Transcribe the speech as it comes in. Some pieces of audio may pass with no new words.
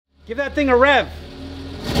Give that thing a rev.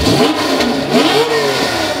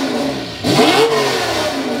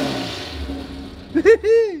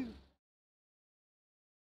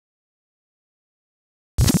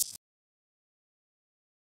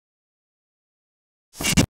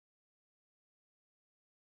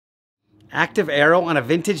 Active Aero on a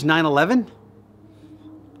vintage 911? What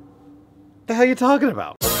the hell are you talking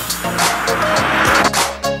about?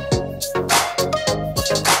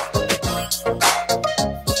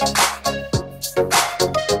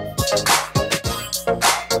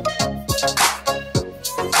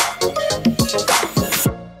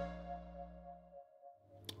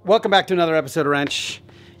 Welcome back to another episode of Rennch.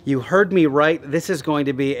 You heard me right. This is going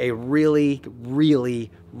to be a really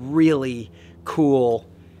cool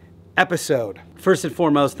episode. First and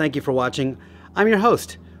foremost, thank you for watching. I'm your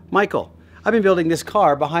host, Michael. I've been building this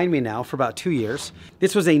car behind me now for about 2 years.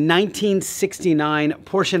 This was a 1969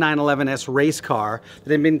 Porsche 911S race car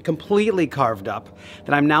that had been completely carved up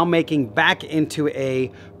that I'm now making back into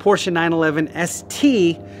a Porsche 911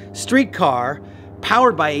 ST street car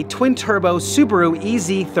powered by a twin-turbo Subaru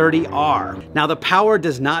EZ30R. Now, the power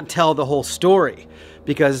does not tell the whole story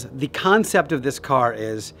because the concept of this car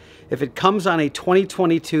is if it comes on a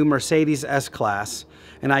 2022 Mercedes S-Class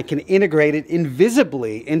and I can integrate it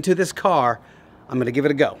invisibly into this car, I'm gonna give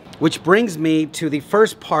it a go. Which brings me to the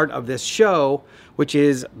first part of this show, which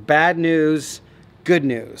is bad news, good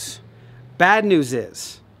news. Bad news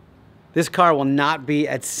is, this car will not be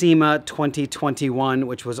at SEMA 2021,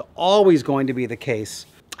 which was always going to be the case.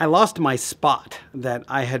 I lost my spot that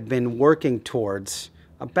I had been working towards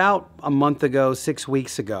about a month ago, 6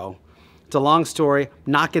 weeks ago. It's a long story,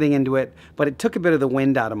 not getting into it, but it took a bit of the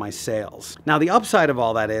wind out of my sails. Now, the upside of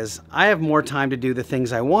all that is I have more time to do the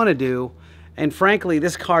things I want to do, and frankly,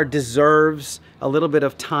 this car deserves a little bit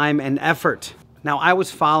of time and effort. Now, I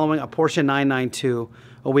was following a Porsche 992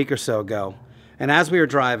 a week or so ago, and as we were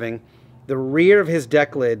driving, the rear of his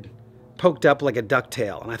deck lid poked up like a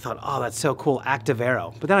ducktail, and I thought, oh, that's so cool, Active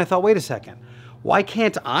Aero. But then I thought, wait a second, why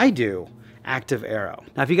can't I do Active Aero?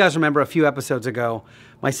 Now, if you guys remember a few episodes ago,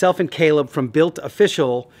 myself and Caleb from Built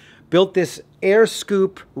Official built this air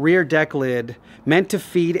scoop rear deck lid meant to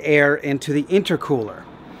feed air into the intercooler.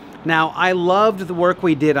 Now, I loved the work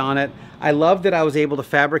we did on it. I loved that I was able to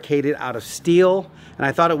fabricate it out of steel, and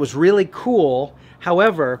I thought it was really cool.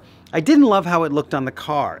 However, I didn't love how it looked on the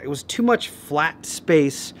car. It was too much flat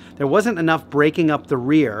space. There wasn't enough breaking up the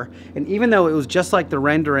rear. And even though it was just like the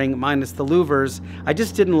rendering minus the louvers, I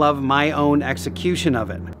just didn't love my own execution of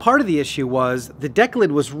it. Part of the issue was the deck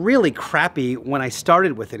lid was really crappy when I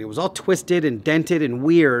started with it. It was all twisted and dented and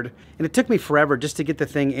weird. And it took me forever just to get the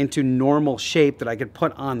thing into normal shape that I could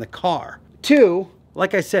put on the car. 2,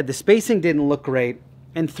 like I said, the spacing didn't look great.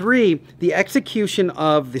 And 3, the execution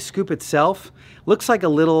of the scoop itself looks like it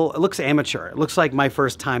looks amateur. It looks like my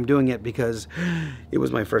first time doing it because it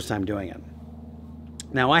was my first time doing it.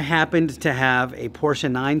 Now, I happened to have a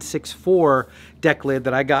Porsche 964 deck lid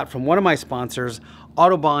that I got from one of my sponsors,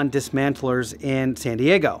 Autobahn Dismantlers in San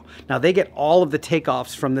Diego. Now, they get all of the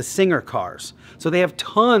takeoffs from the Singer cars. So they have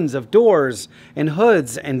tons of doors and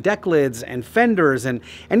hoods and deck lids and fenders and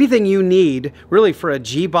anything you need really for a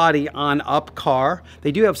G-body on up car.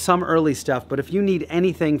 They do have some early stuff, but if you need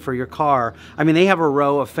anything for your car, I mean, they have a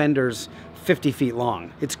row of fenders 50 feet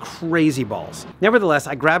long. It's crazy balls. Nevertheless,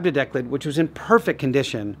 I grabbed a deck lid, which was in perfect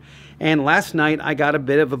condition. And last night I got a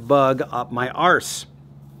bit of a bug up my arse.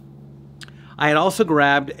 I had also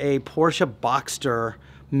grabbed a Porsche Boxster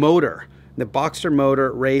motor. The Boxster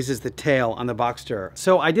motor raises the tail on the Boxster.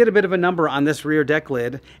 So I did a bit of a number on this rear deck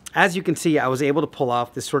lid. As you can see, I was able to pull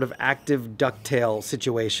off this sort of active ducktail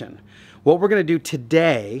situation. What we're gonna do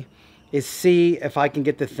today is see if I can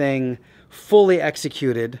get the thing fully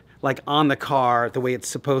executed, like on the car, the way it's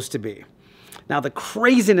supposed to be. Now, the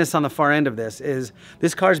craziness on the far end of this is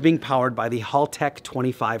this car is being powered by the Haltech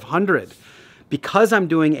 2500. Because I'm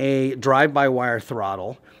doing a drive-by-wire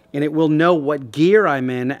throttle, and it will know what gear I'm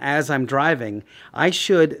in as I'm driving, I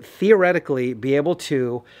should theoretically be able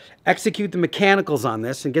to execute the mechanicals on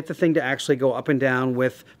this and get the thing to actually go up and down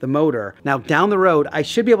with the motor. Now, down the road, I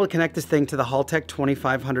should be able to connect this thing to the Haltech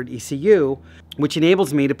 2500 ECU, which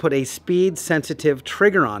enables me to put a speed-sensitive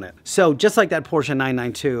trigger on it. So just like that Porsche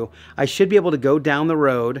 992, I should be able to go down the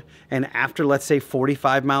road and after, let's say,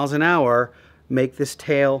 45 miles an hour, make this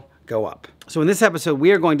tail go up. So in this episode,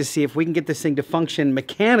 we are going to see if we can get this thing to function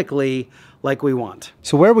mechanically like we want.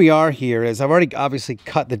 So where we are here is I've already obviously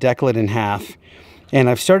cut the deck lid in half, and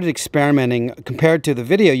I've started experimenting compared to the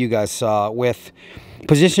video you guys saw with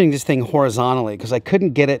positioning this thing horizontally because I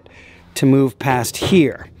couldn't get it to move past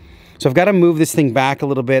here. So I've got to move this thing back a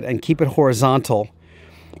little bit and keep it horizontal.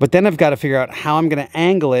 But then I've got to figure out how I'm going to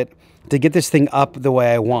angle it to get this thing up the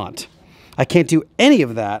way I want. I can't do any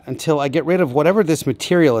of that until I get rid of whatever this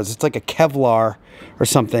material is. It's like a Kevlar or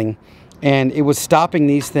something, and it was stopping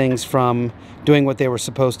these things from doing what they were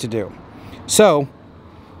supposed to do. So,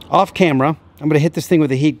 off camera, I'm going to hit this thing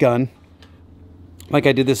with a heat gun, like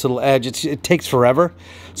I did this little edge. It takes forever,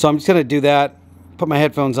 so I'm just going to do that, put my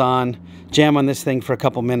headphones on, jam on this thing for a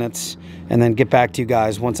couple minutes, and then get back to you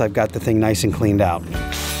guys once I've got the thing nice and cleaned out.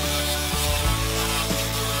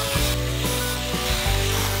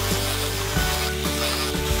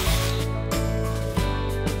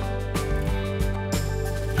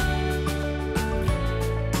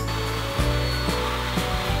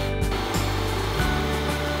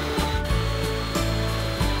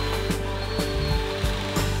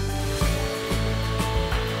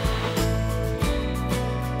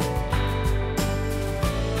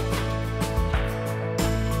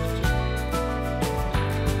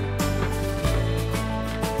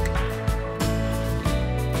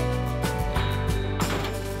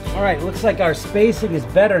 All right, looks like our spacing is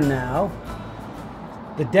better now.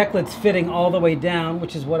 The decklet's fitting all the way down,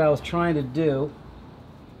 which is what I was trying to do.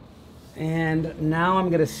 And now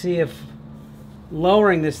I'm gonna see if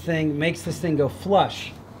lowering this thing makes this thing go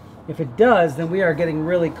flush. If it does, then we are getting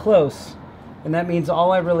really close. And that means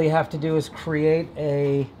all I really have to do is create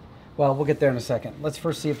a, well, we'll get there in a second. Let's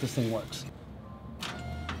first see if this thing works.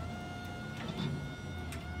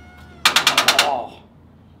 Oh,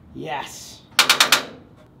 yes.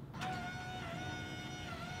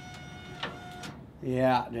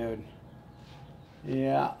 Yeah, dude.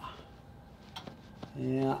 Yeah.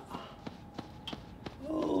 Yeah.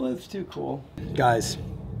 Oh, that's too cool. Guys,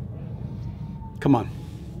 come on.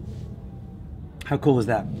 How cool is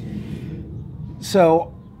that?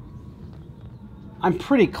 So, I'm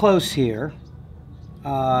pretty close here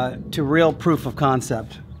to real proof of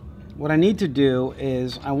concept. What I need to do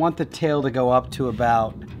is I want the tail to go up to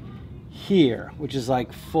about here, which is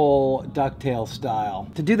like full ducktail style.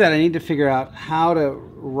 To do that, I need to figure out how to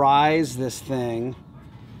rise this thing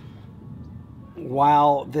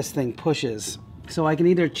while this thing pushes. So I can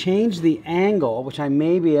either change the angle, which I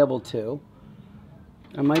may be able to.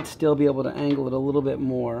 I might still be able to angle it a little bit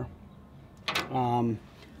more.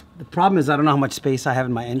 The problem is I don't know how much space I have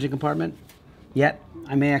in my engine compartment yet.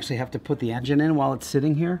 I may actually have to put the engine in while it's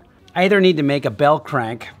sitting here. I either need to make a bell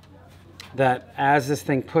crank that as this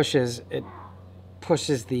thing pushes, it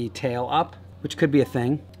pushes the tail up, which could be a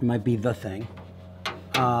thing. It might be the thing.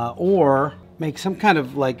 Or make some kind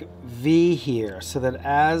of like V here so that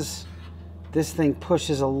as this thing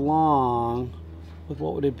pushes along, look,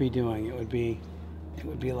 what would it be doing? It would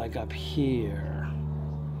be like up here.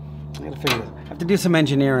 I gotta figure this. I have to do some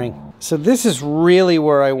engineering. So this is really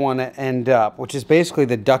where I want to end up, which is basically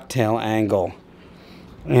the ducktail angle.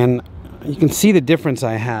 And you can see the difference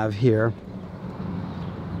I have here.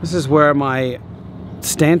 This is where my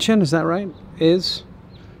stanchion, is that right, is.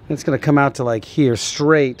 It's going to come out to like here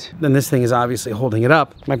straight. Then this thing is obviously holding it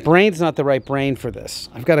up. My brain's not the right brain for this.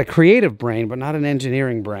 I've got a creative brain, but not an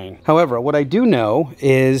engineering brain. However, what I do know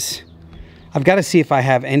is I've got to see if I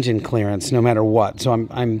have engine clearance no matter what. So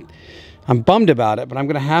I'm bummed about it, but I'm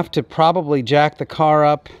going to have to probably jack the car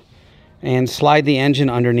up and slide the engine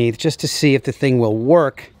underneath just to see if the thing will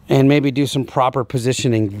work and maybe do some proper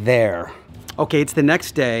positioning there. Okay, it's the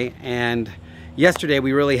next day, and yesterday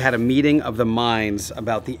we really had a meeting of the minds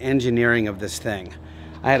about the engineering of this thing.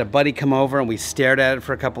 I had a buddy come over and we stared at it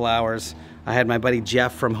for a couple hours. I had my buddy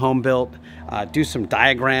Jeff from Home Built do some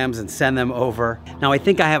diagrams and send them over. Now I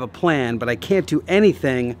think I have a plan, but I can't do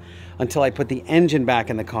anything until I put the engine back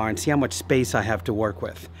in the car and see how much space I have to work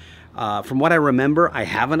with. From what I remember, I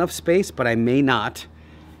have enough space, but I may not.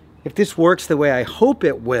 If this works the way I hope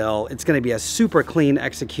it will, it's going to be a super clean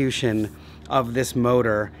execution of this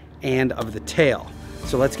motor and of the tail.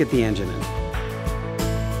 So let's get the engine in.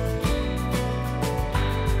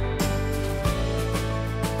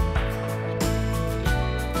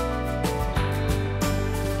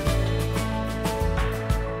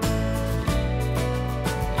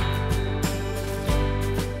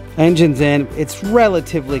 Engine's in. It's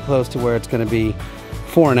relatively close to where it's going to be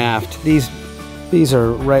fore and aft. These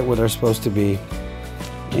are right where they're supposed to be.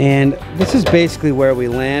 And this is basically where we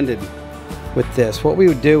landed with this. What we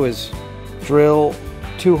would do is drill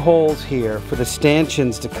 2 holes here for the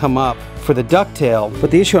stanchions to come up for the ducktail.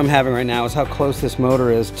 But the issue I'm having right now is how close this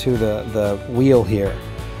motor is to the wheel here.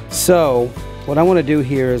 So what I want to do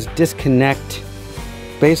here is disconnect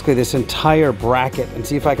basically this entire bracket and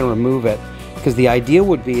see if I can remove it. Because the idea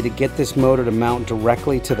would be to get this motor to mount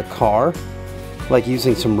directly to the car, like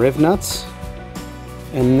using some riv nuts.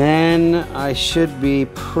 And then I should be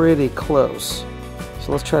pretty close.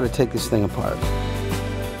 So let's try to take this thing apart.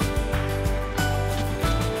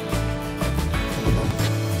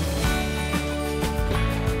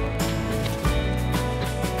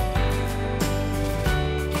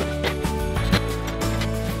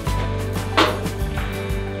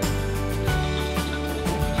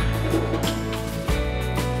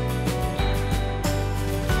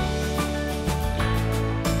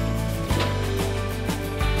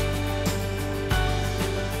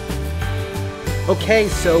 Okay,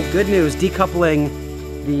 so good news,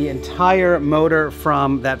 decoupling the entire motor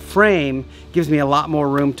from that frame gives me a lot more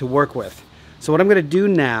room to work with. So what I'm gonna do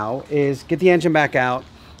now is get the engine back out,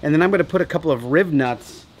 and then I'm gonna put a couple of riv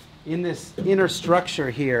nuts in this inner structure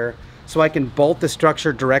here so I can bolt the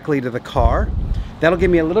structure directly to the car. That'll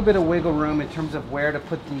give me a little bit of wiggle room in terms of where to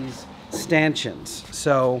put these stanchions.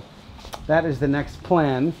 So that is the next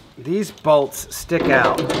plan. These bolts stick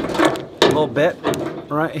out a little bit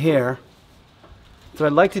right here. So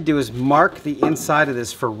what I'd like to do is mark the inside of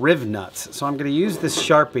this for riv nuts. So I'm going to use this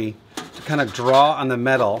Sharpie to kind of draw on the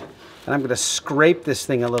metal, and I'm going to scrape this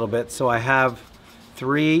thing a little bit so I have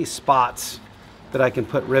 3 spots that I can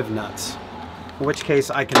put riv nuts. In which case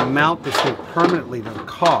I can mount this thing permanently to the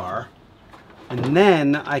car, and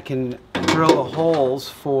then I can drill the holes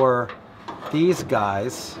for these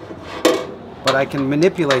guys, but I can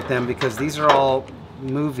manipulate them because these are all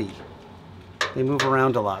movie. They move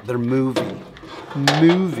around a lot. They're movie.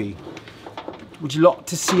 Movie. Would you like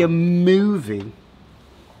to see a movie?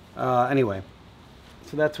 Anyway,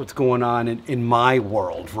 so that's what's going on in my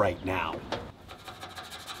world right now.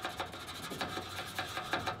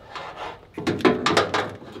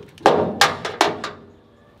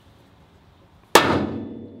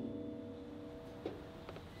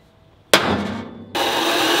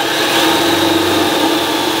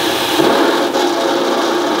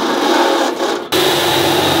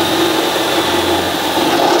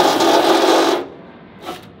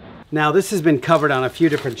 Now this has been covered on a few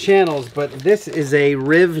different channels, but this is a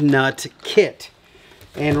riv nut kit.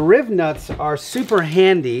 And riv nuts are super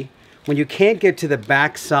handy when you can't get to the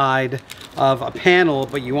back side of a panel,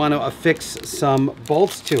 but you want to affix some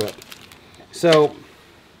bolts to it. So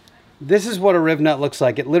this is what a riv nut looks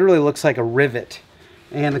like. It literally looks like a rivet.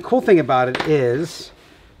 And the cool thing about it is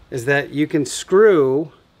that you can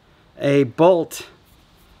screw a bolt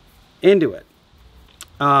into it.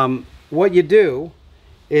 What you do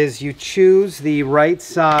is you choose the right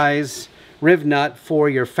size riv nut for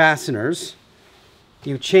your fasteners.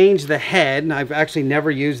 You change the head, and I've actually never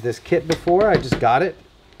used this kit before, I just got it.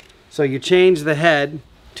 So you change the head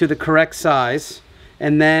to the correct size,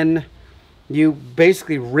 and then you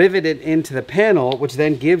basically rivet it into the panel, which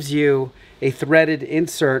then gives you a threaded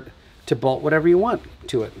insert to bolt whatever you want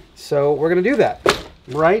to it. So we're gonna do that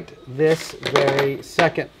right this very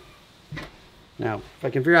second. Now, if I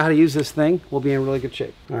can figure out how to use this thing, we'll be in really good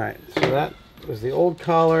shape. All right, so that was the old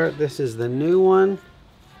collar. This is the new one.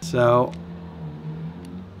 So,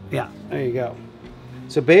 yeah, there you go.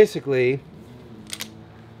 So basically,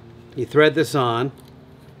 you thread this on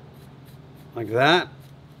like that.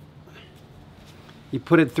 You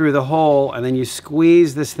put it through the hole, and then you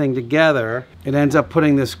squeeze this thing together. It ends up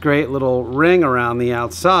putting this great little ring around the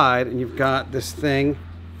outside, and you've got this thing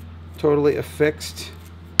totally affixed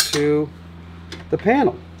to the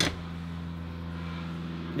panel.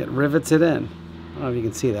 It rivets it in. I don't know if you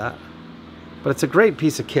can see that, but it's a great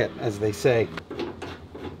piece of kit, as they say.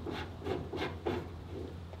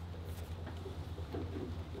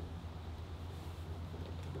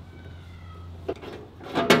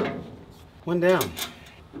 One down.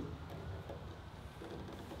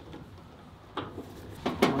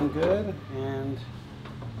 One good, and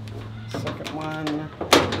second one.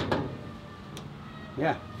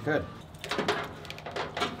 Yeah, good.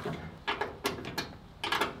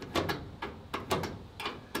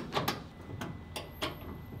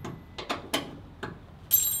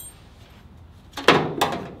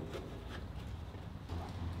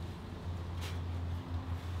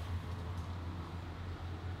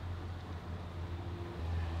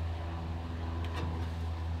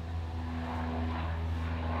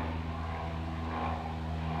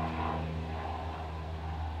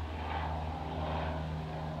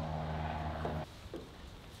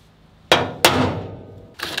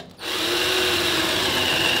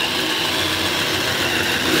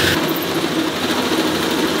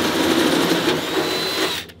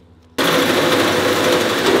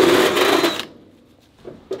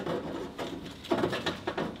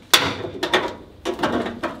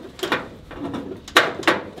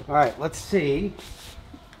 All right, let's see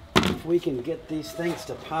if we can get these things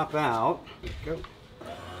to pop out. There we go.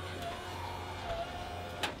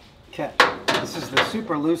 Okay, this is the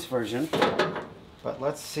super loose version, but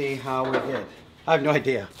let's see how we did. I have no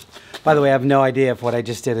idea. By the way, I have no idea if what I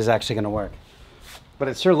just did is actually going to work, but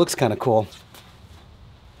it sure looks kind of cool.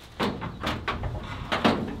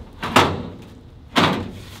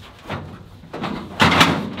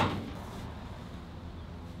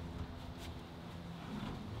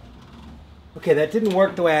 Okay, that didn't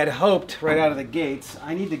work the way I'd hoped right out of the gates.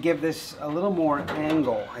 I need to give this a little more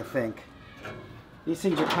angle, I think. These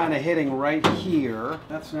things are kind of hitting right here.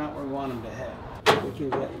 That's not where we want them to hit. If we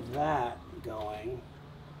can get that going,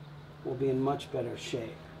 we'll be in much better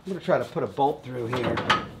shape. I'm gonna try to put a bolt through here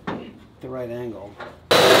at the right angle.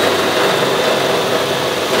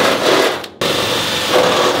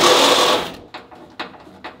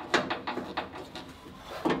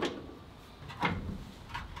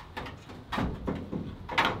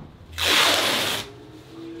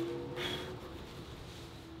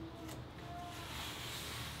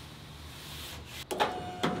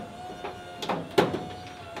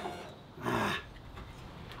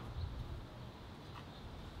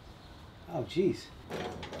 Oh, geez.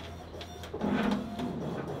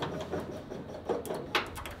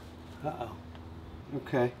 Uh-oh.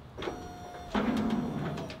 Okay.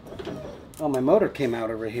 Oh, my motor came out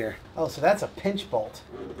over here. Oh, so that's a pinch bolt.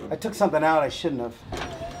 I took something out I shouldn't have.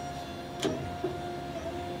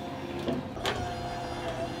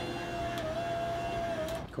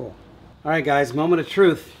 Cool. All right, guys, moment of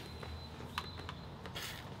truth.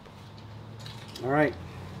 All right.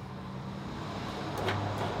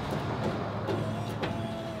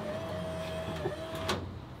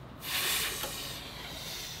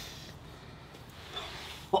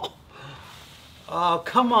 Oh,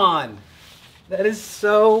 come on. That is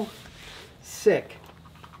so sick.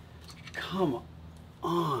 Come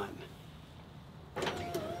on.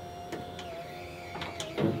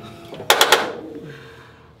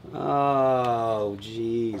 Oh,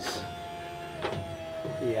 jeez.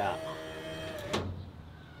 Yeah.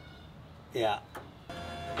 Yeah.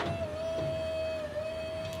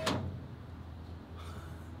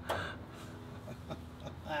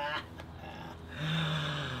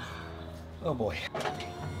 Oh boy.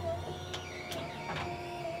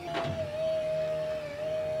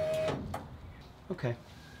 Okay.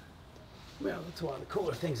 Well, that's one of the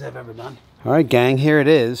cooler things I've ever done. All right, gang, here it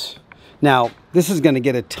is. Now, this is going to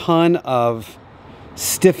get a ton of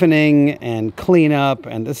stiffening and cleanup,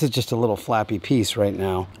 and this is just a little flappy piece right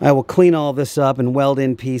now. I will clean all this up and weld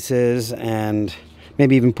in pieces and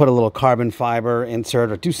maybe even put a little carbon fiber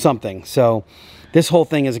insert or do something. So this whole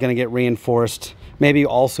thing is going to get reinforced. Maybe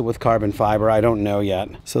also with carbon fiber, I don't know yet.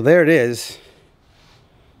 So there it is.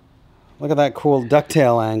 Look at that cool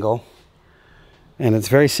ducktail angle. And it's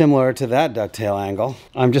very similar to that ducktail angle.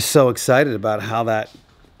 I'm just so excited about how that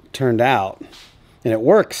turned out. And it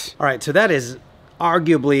works. All right, so that is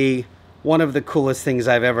arguably one of the coolest things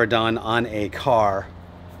I've ever done on a car,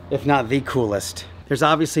 if not the coolest. There's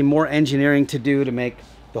obviously more engineering to do to make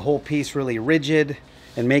the whole piece really rigid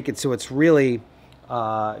and make it so it's really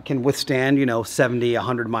can withstand, you know, 70,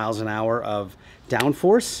 100 miles an hour of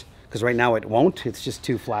downforce, because right now it won't. It's just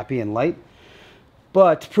too flappy and light.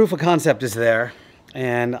 But proof of concept is there,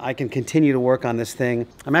 and I can continue to work on this thing.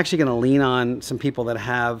 I'm actually going to lean on some people that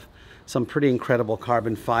have some pretty incredible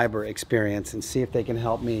carbon fiber experience and see if they can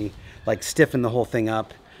help me like stiffen the whole thing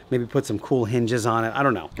up, maybe put some cool hinges on it. I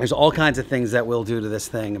don't know. There's all kinds of things that we'll do to this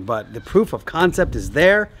thing, but the proof of concept is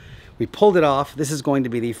there. We pulled it off. This is going to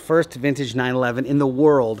be the first vintage 911 in the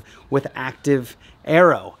world with active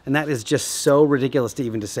Aero, and that is just so ridiculous to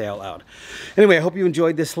even to say out loud. Anyway, I hope you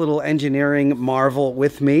enjoyed this little engineering marvel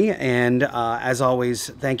with me, and as always,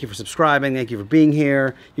 thank you for subscribing. Thank you for being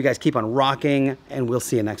here. You guys keep on rocking, and we'll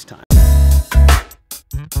see you next time.